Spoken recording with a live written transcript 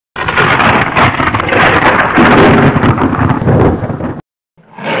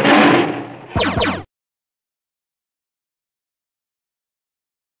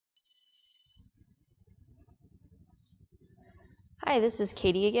Hi, this is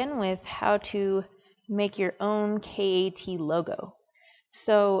Katie again with how to make your own KAT logo.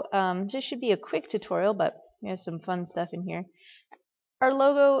 So this should be a quick tutorial, but we have some fun stuff in here. Our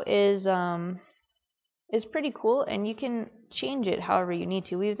logo is pretty cool, and you can change it however you need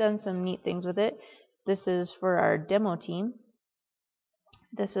to. We've done some neat things with it. This is for our demo team.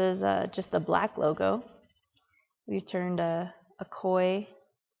 This is just a black logo. We've turned a koi,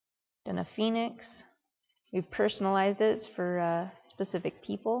 done a phoenix. We've personalized it for specific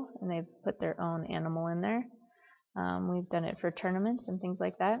people, and they've put their own animal in there. We've done it for tournaments and things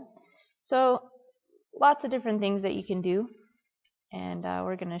like that. So lots of different things that you can do, and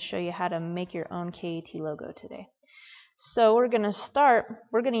we're going to show you how to make your own KAT logo today. So we're going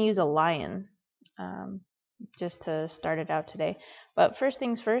to use a lion just to start it out today. But first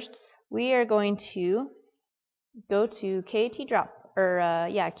things first, we are going to go to KAT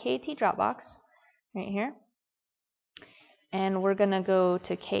Dropbox right here. And we're going to go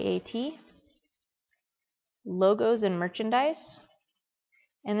to KAT, Logos and Merchandise,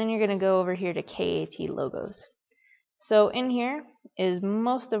 and then you're going to go over here to KAT Logos. So in here is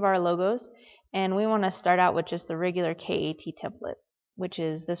most of our logos, and we want to start out with just the regular KAT template, which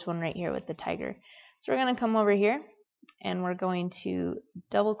is this one right here with the tiger. So we're going to come over here, and we're going to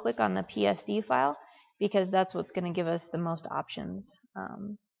double click on the PSD file, because that's what's going to give us the most options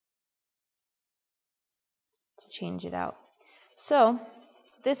to change it out. So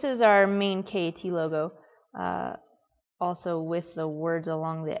this is our main KAT logo, also with the words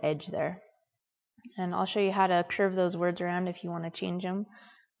along the edge there. And I'll show you how to curve those words around if you want to change them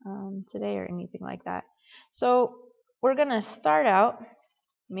today or anything like that. So we're going to start out,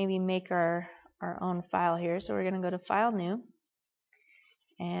 maybe make our own file here. So we're going to go to File, New,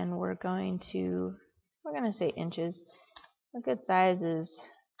 and we're going to say inches. A good size is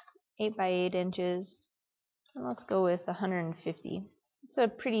 8 by 8 inches. And let's go with 150. It's a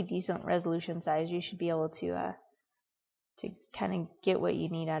pretty decent resolution size. You should be able to kind of get what you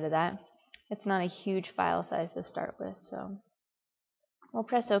need out of that. It's not a huge file size to start with, so we'll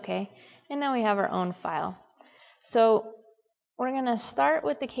press OK, and now we have our own file. So we're going to start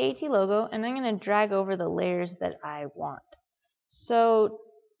with the KAT logo, and I'm going to drag over the layers that I want. So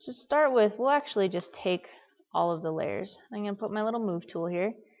to start with, we'll actually just take all of the layers. I'm going to put my little move tool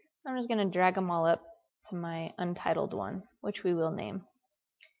here. I'm just going to drag them all up to my untitled one, which we will name.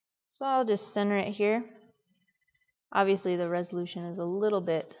 So I'll just center it here. Obviously the resolution is a little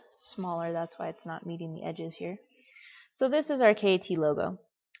bit smaller, that's why it's not meeting the edges here. So this is our KAT logo.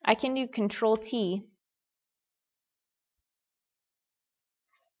 I can do Control T,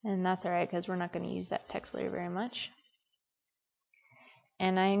 and that's alright because we're not going to use that text layer very much.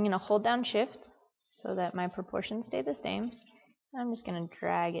 And I'm going to hold down Shift so that my proportions stay the same. I'm just going to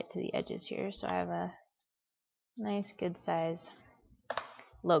drag it to the edges here so I have a nice good size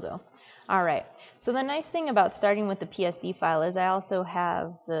logo. Alright, so the nice thing about starting with the PSD file is I also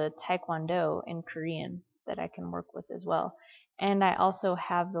have the Taekwondo in Korean that I can work with as well. And I also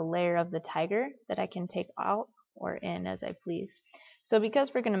have the layer of the tiger that I can take out or in as I please. So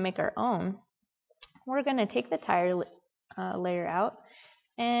because we're going to make our own, we're going to take the tiger layer out.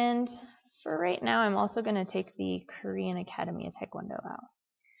 And for right now, I'm also going to take the Korean Academy of Taekwondo out.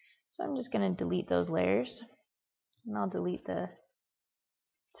 So I'm just going to delete those layers. And I'll delete the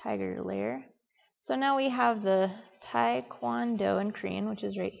tiger layer. So now we have the Taekwondo in Korean, which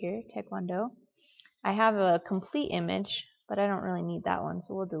is right here, Taekwondo. I have a complete image, but I don't really need that one,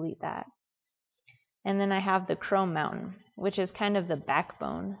 so we'll delete that. And then I have the Chrome Mountain, which is kind of the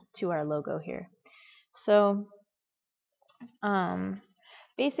backbone to our logo here. So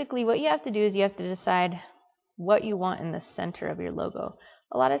basically what you have to do is you have to decide what you want in the center of your logo.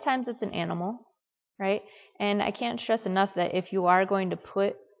 A lot of times it's an animal, right? And I can't stress enough that if you are going to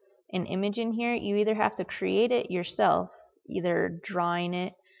put an image in here, you either have to create it yourself, either drawing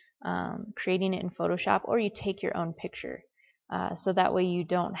it, creating it in Photoshop, or you take your own picture. So that way you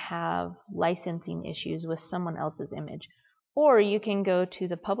don't have licensing issues with someone else's image. Or you can go to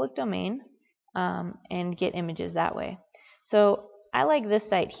the public domain and get images that way. So I like this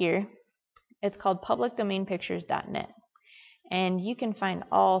site here. It's called publicdomainpictures.net. And you can find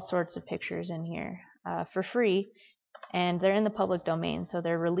all sorts of pictures in here for free. And they're in the public domain, so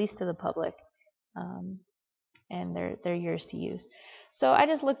they're released to the public. And they're yours to use. So I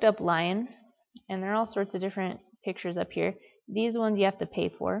just looked up lion, and there are all sorts of different pictures up here. These ones you have to pay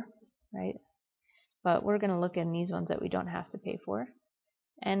for, right? But we're going to look in these ones that we don't have to pay for.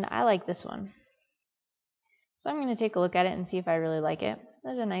 And I like this one. So I'm going to take a look at it and see if I really like it.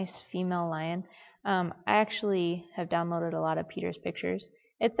 There's a nice female lion. I actually have downloaded a lot of Peter's pictures.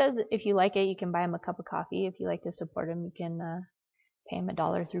 It says if you like it, you can buy him a cup of coffee. If you like to support him, you can pay him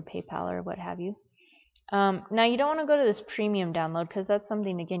 $1 through PayPal or what have you. Now you don't want to go to this premium download because that's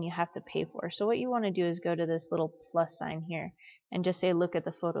something, again, you have to pay for. So what you want to do is go to this little plus sign here and just say look at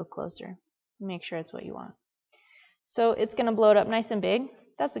the photo closer. Make sure it's what you want. So it's going to blow it up nice and big.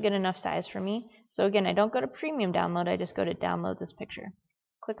 That's a good enough size for me. So again, I don't go to premium download, I just go to download this picture.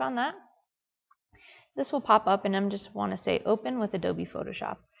 Click on that. This will pop up and I'm just want to say open with Adobe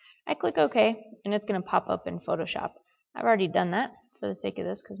Photoshop. I click OK and it's going to pop up in Photoshop. I've already done that for the sake of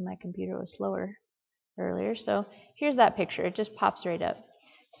this because my computer was slower earlier. So here's that picture. It just pops right up.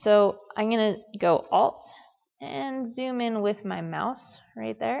 So I'm going to go Alt and zoom in with my mouse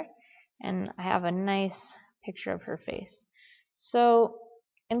right there. And I have a nice picture of her face. So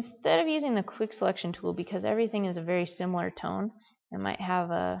instead of using the quick selection tool, because everything is a very similar tone, I might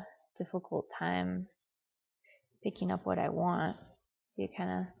have a difficult time picking up what I want. See, it kind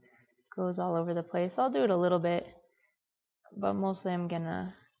of goes all over the place. I'll do it a little bit, but mostly I'm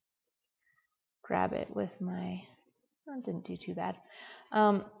gonna grab it with my, oh, didn't do too bad.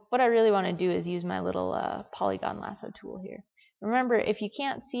 What I really want to do is use my little polygon lasso tool here. Remember, if you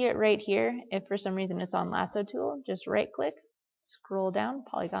can't see it right here, if for some reason it's on lasso tool, just right click, scroll down,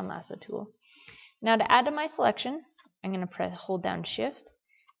 polygon lasso tool. Now to add to my selection, I'm going to hold down shift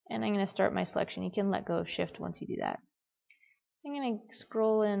and I'm going to start my selection. You can let go of shift once you do that. I'm going to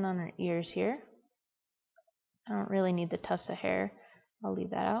scroll in on her ears here. I don't really need the tufts of hair. I'll leave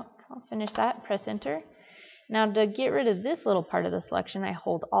that out. I'll finish that, press enter. Now to get rid of this little part of the selection, I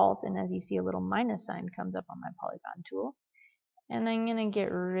hold Alt, and as you see, a little minus sign comes up on my polygon tool. And I'm going to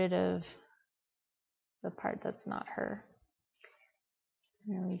get rid of the part that's not her.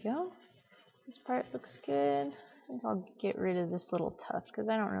 There we go. This part looks good. I think I'll get rid of this little tuft because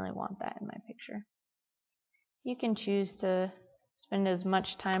I don't really want that in my picture. You can choose to spend as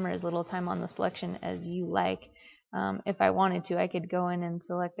much time or as little time on the selection as you like. If I wanted to, I could go in and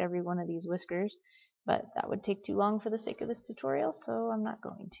select every one of these whiskers, but that would take too long for the sake of this tutorial, so I'm not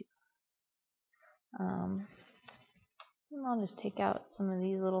going to. And I'll just take out some of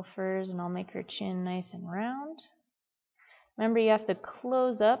these little furs and I'll make her chin nice and round. Remember, you have to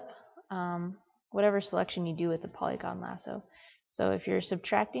close up whatever selection you do with the polygon lasso. So if you're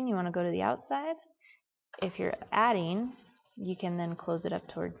subtracting, you want to go to the outside. If you're adding, you can then close it up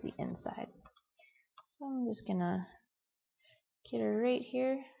towards the inside. So I'm just going to get her right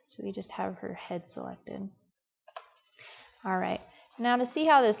here so we just have her head selected. Alright, now to see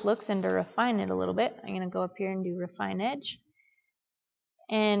how this looks and to refine it a little bit, I'm going to go up here and do Refine Edge.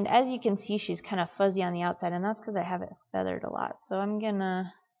 And as you can see, she's kind of fuzzy on the outside, and that's because I have it feathered a lot. So I'm going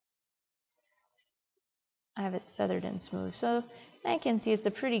to have it feathered and smooth. So I can see it's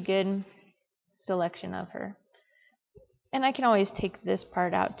a pretty good selection of her. And I can always take this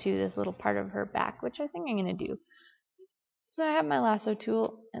part out too, this little part of her back, which I think I'm going to do. So I have my lasso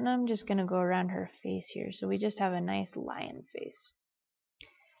tool, and I'm just going to go around her face here. So we just have a nice lion face.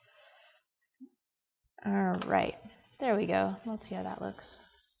 Alright, there we go. Let's see how that looks.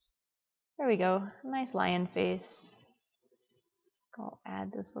 There we go, nice lion face. I'll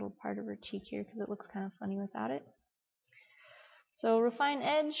add this little part of her cheek here because it looks kind of funny without it. So Refine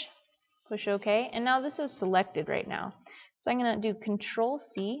Edge, push OK, and now this is selected right now. So I'm going to do Control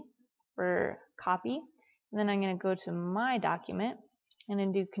C for copy, and then I'm going to go to my document and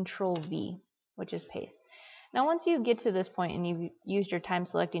then do Control V, which is paste. Now once you get to this point and you've used your time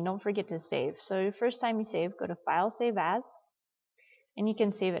selecting, don't forget to save. So the first time you save, go to File, Save As, and you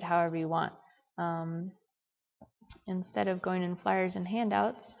can save it however you want. Instead of going in Flyers and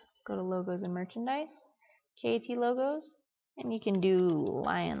Handouts, go to Logos and Merchandise, KAT Logos, and you can do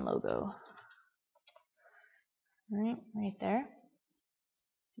Lion Logo. Right there.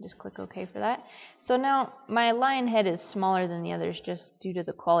 Just click OK for that. So now my lion head is smaller than the others just due to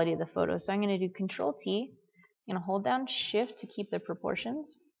the quality of the photo. So I'm going to do Control T. I'm going to hold down Shift to keep the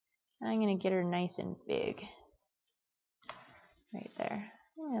proportions. And I'm going to get her nice and big. Right there.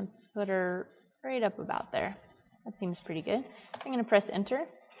 I'm going to put her right up about there. That seems pretty good. I'm going to press Enter.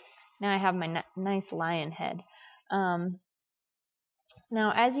 Now I have my nice lion head.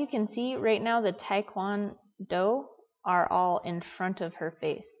 Now as you can see, right now the Taekwondo are all in front of her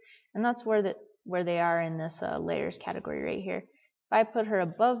face, and that's where they are in this layers category right here. If I put her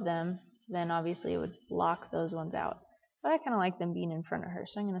above them, then obviously it would block those ones out, but I kind of like them being in front of her,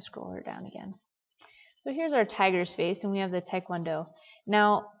 so I'm going to scroll her down again. So here's our tiger's face, and we have the Taekwondo.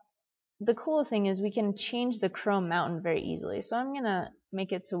 Now the cool thing is we can change the Chrome Mountain very easily, so I'm going to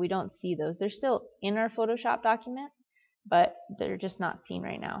make it so we don't see those. They're still in our Photoshop document, but they're just not seen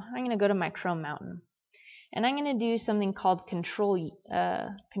right now. I'm going to go to my Chrome Mountain. And I'm going to do something called Control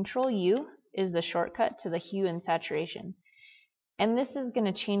U is the shortcut to the hue and saturation. And this is going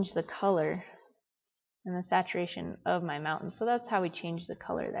to change the color and the saturation of my mountain. So that's how we change the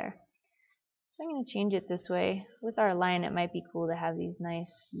color there. So I'm going to change it this way. With our lion, it might be cool to have these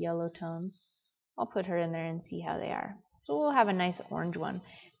nice yellow tones. I'll put her in there and see how they are. So we'll have a nice orange one.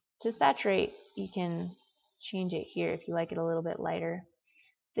 To saturate, you can change it here if you like it a little bit lighter.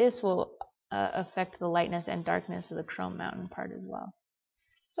 This will affect the lightness and darkness of the chrome mountain part as well.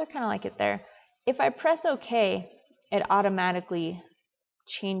 So I kind of like it there. If I press OK, it automatically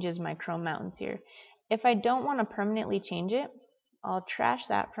changes my chrome mountains here. If I don't want to permanently change it, I'll trash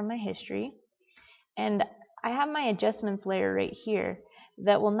that from my history. And I have my adjustments layer right here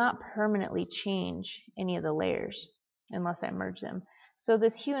that will not permanently change any of the layers unless I merge them. So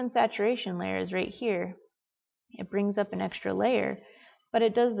this hue and saturation layer is right here. It brings up an extra layer, but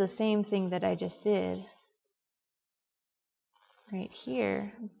it does the same thing that I just did right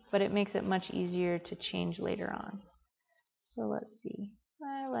here, but it makes it much easier to change later on. So let's see.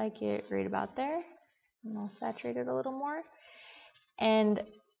 I like it right about there. And I'll saturate it a little more. And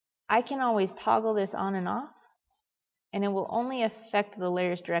I can always toggle this on and off, and it will only affect the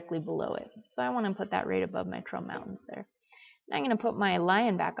layers directly below it. So I want to put that right above my chrome mountains there. Now I'm going to put my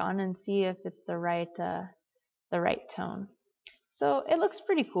lion back on and see if it's the right tone. So it looks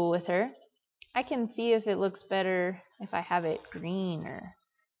pretty cool with her. I can see if it looks better if I have it green or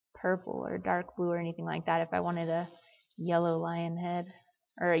purple or dark blue or anything like that, if I wanted a yellow lion head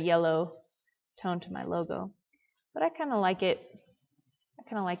or a yellow tone to my logo. But I kind of like it. I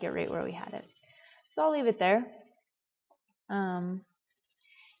kind of like it right where we had it. So I'll leave it there.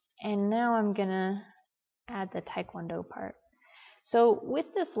 And now I'm gonna add the Taekwondo part. So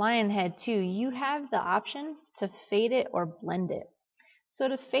with this lion head too, you have the option to fade it or blend it. So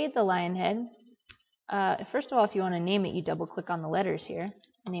to fade the lion head, first of all, if you want to name it, you double click on the letters here,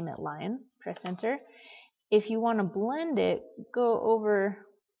 name it lion, press enter. If you want to blend it, go over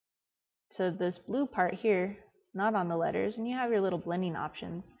to this blue part here, not on the letters, and you have your little blending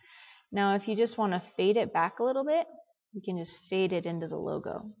options. Now if you just want to fade it back a little bit, you can just fade it into the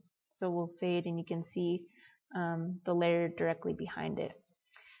logo. So we'll fade and you can see the layer directly behind it.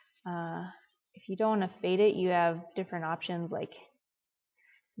 If you don't want to fade it, you have different options like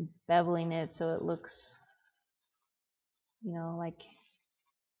beveling it so it looks, you know, like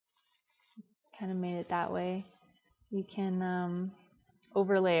kind of made it that way. You can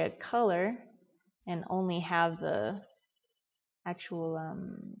overlay a color and only have the actual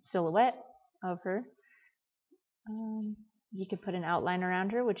silhouette of her. You could put an outline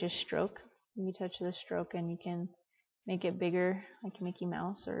around her, which is stroke. You touch the stroke and you can make it bigger like Mickey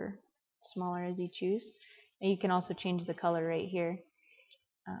Mouse or smaller as you choose. And you can also change the color right here.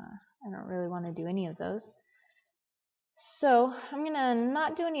 I don't really want to do any of those. So I'm going to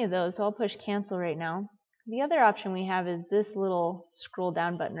not do any of those, so I'll push cancel right now. The other option we have is this little scroll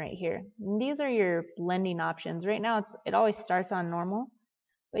down button right here. And these are your blending options. Right now it always starts on normal,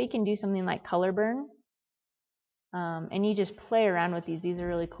 but you can do something like color burn. And you just play around with these. These are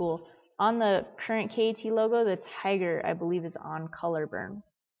really cool. On the current KAT logo, the tiger, I believe, is on color burn.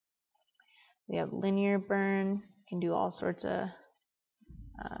 We have linear burn. You can do all sorts of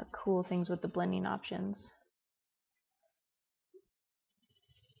cool things with the blending options.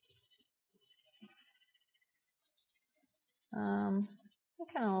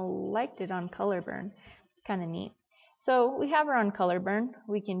 I kind of liked it on color burn. It's kind of neat. So we have her on color burn.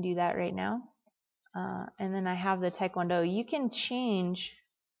 We can do that right now. And then I have the Taekwondo. You can change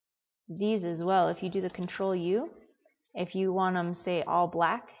these as well. If you do the Control U, if you want them, say, all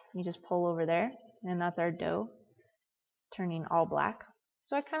black, you just pull over there, and that's our doe turning all black.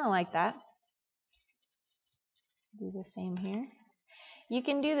 So I kind of like that. Do the same here. You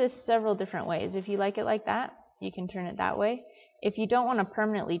can do this several different ways. If you like it like that, you can turn it that way. If you don't want to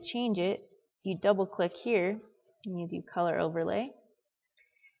permanently change it, you double click here and you do color overlay,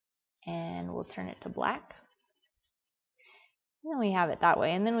 and we'll turn it to black. And then we have it that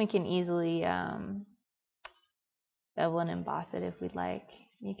way, and then we can easily bevel and emboss it if we'd like.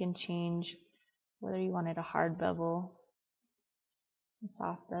 You can change whether you wanted a hard bevel, a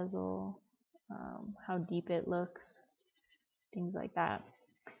soft bezel, how deep it looks, things like that.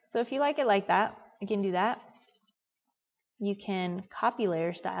 So if you like it like that, you can do that. You can copy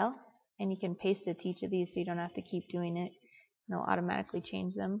layer style, and you can paste it to each of these so you don't have to keep doing it. It'll automatically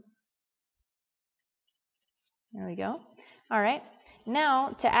change them. There we go. All right.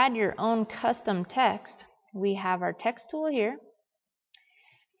 Now to add your own custom text, we have our text tool here.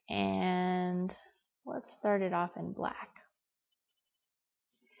 And let's start it off in black.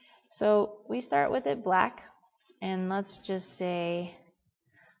 So we start with it black, and let's just say,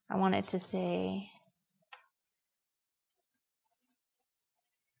 I want it to say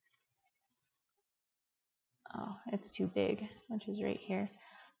it's too big, which is right here.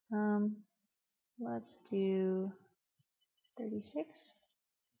 Let's do 36.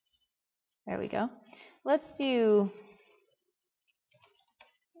 There we go. Let's do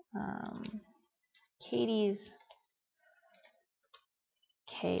Katie's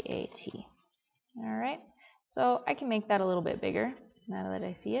K-A-T. Alright, so I can make that a little bit bigger now that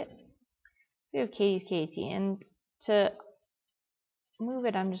I see it. So we have Katie's K-A-T, and to move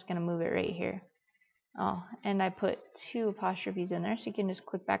it, I'm just going to move it right here. Oh, and I put 2 apostrophes in there, so you can just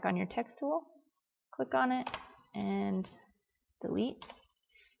click back on your text tool, click on it, and delete.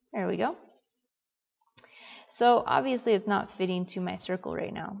 There we go. So obviously it's not fitting to my circle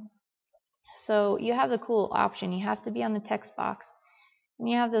right now. So you have the cool option. You have to be on the text box, and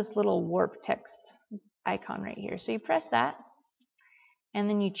you have this little warp text icon right here. So you press that, and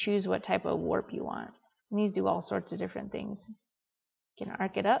then you choose what type of warp you want. And these do all sorts of different things. You can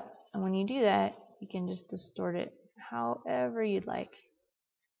arc it up, and when you do that, you can just distort it however you'd like.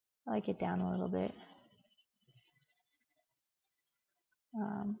 I like it down a little bit.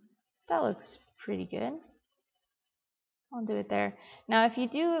 That looks pretty good. I'll do it there. Now if you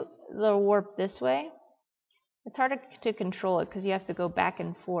do the warp this way, it's harder to control it because you have to go back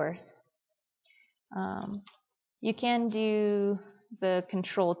and forth. You can do the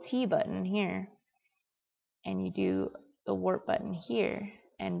Control T button here, and you do the warp button here,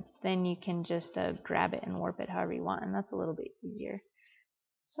 and then you can just grab it and warp it however you want, and that's a little bit easier.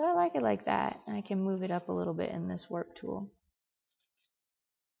 So I like it like that, and I can move it up a little bit in this warp tool.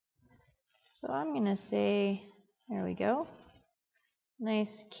 So I'm going to say, there we go,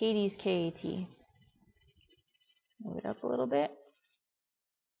 nice Katie's K-A-T. Move it up a little bit.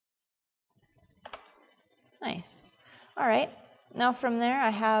 Nice. Alright, now from there I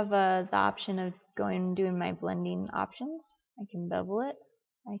have the option of going and doing my blending options. I can bevel it.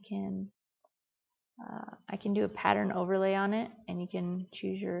 I can do a pattern overlay on it, and you can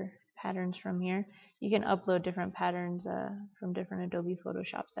choose your patterns from here. You can upload different patterns from different Adobe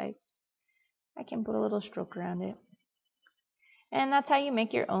Photoshop sites. I can put a little stroke around it. And that's how you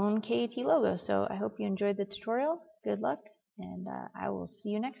make your own KAT logo. So I hope you enjoyed the tutorial. Good luck, and I will see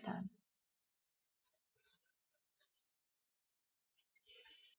you next time.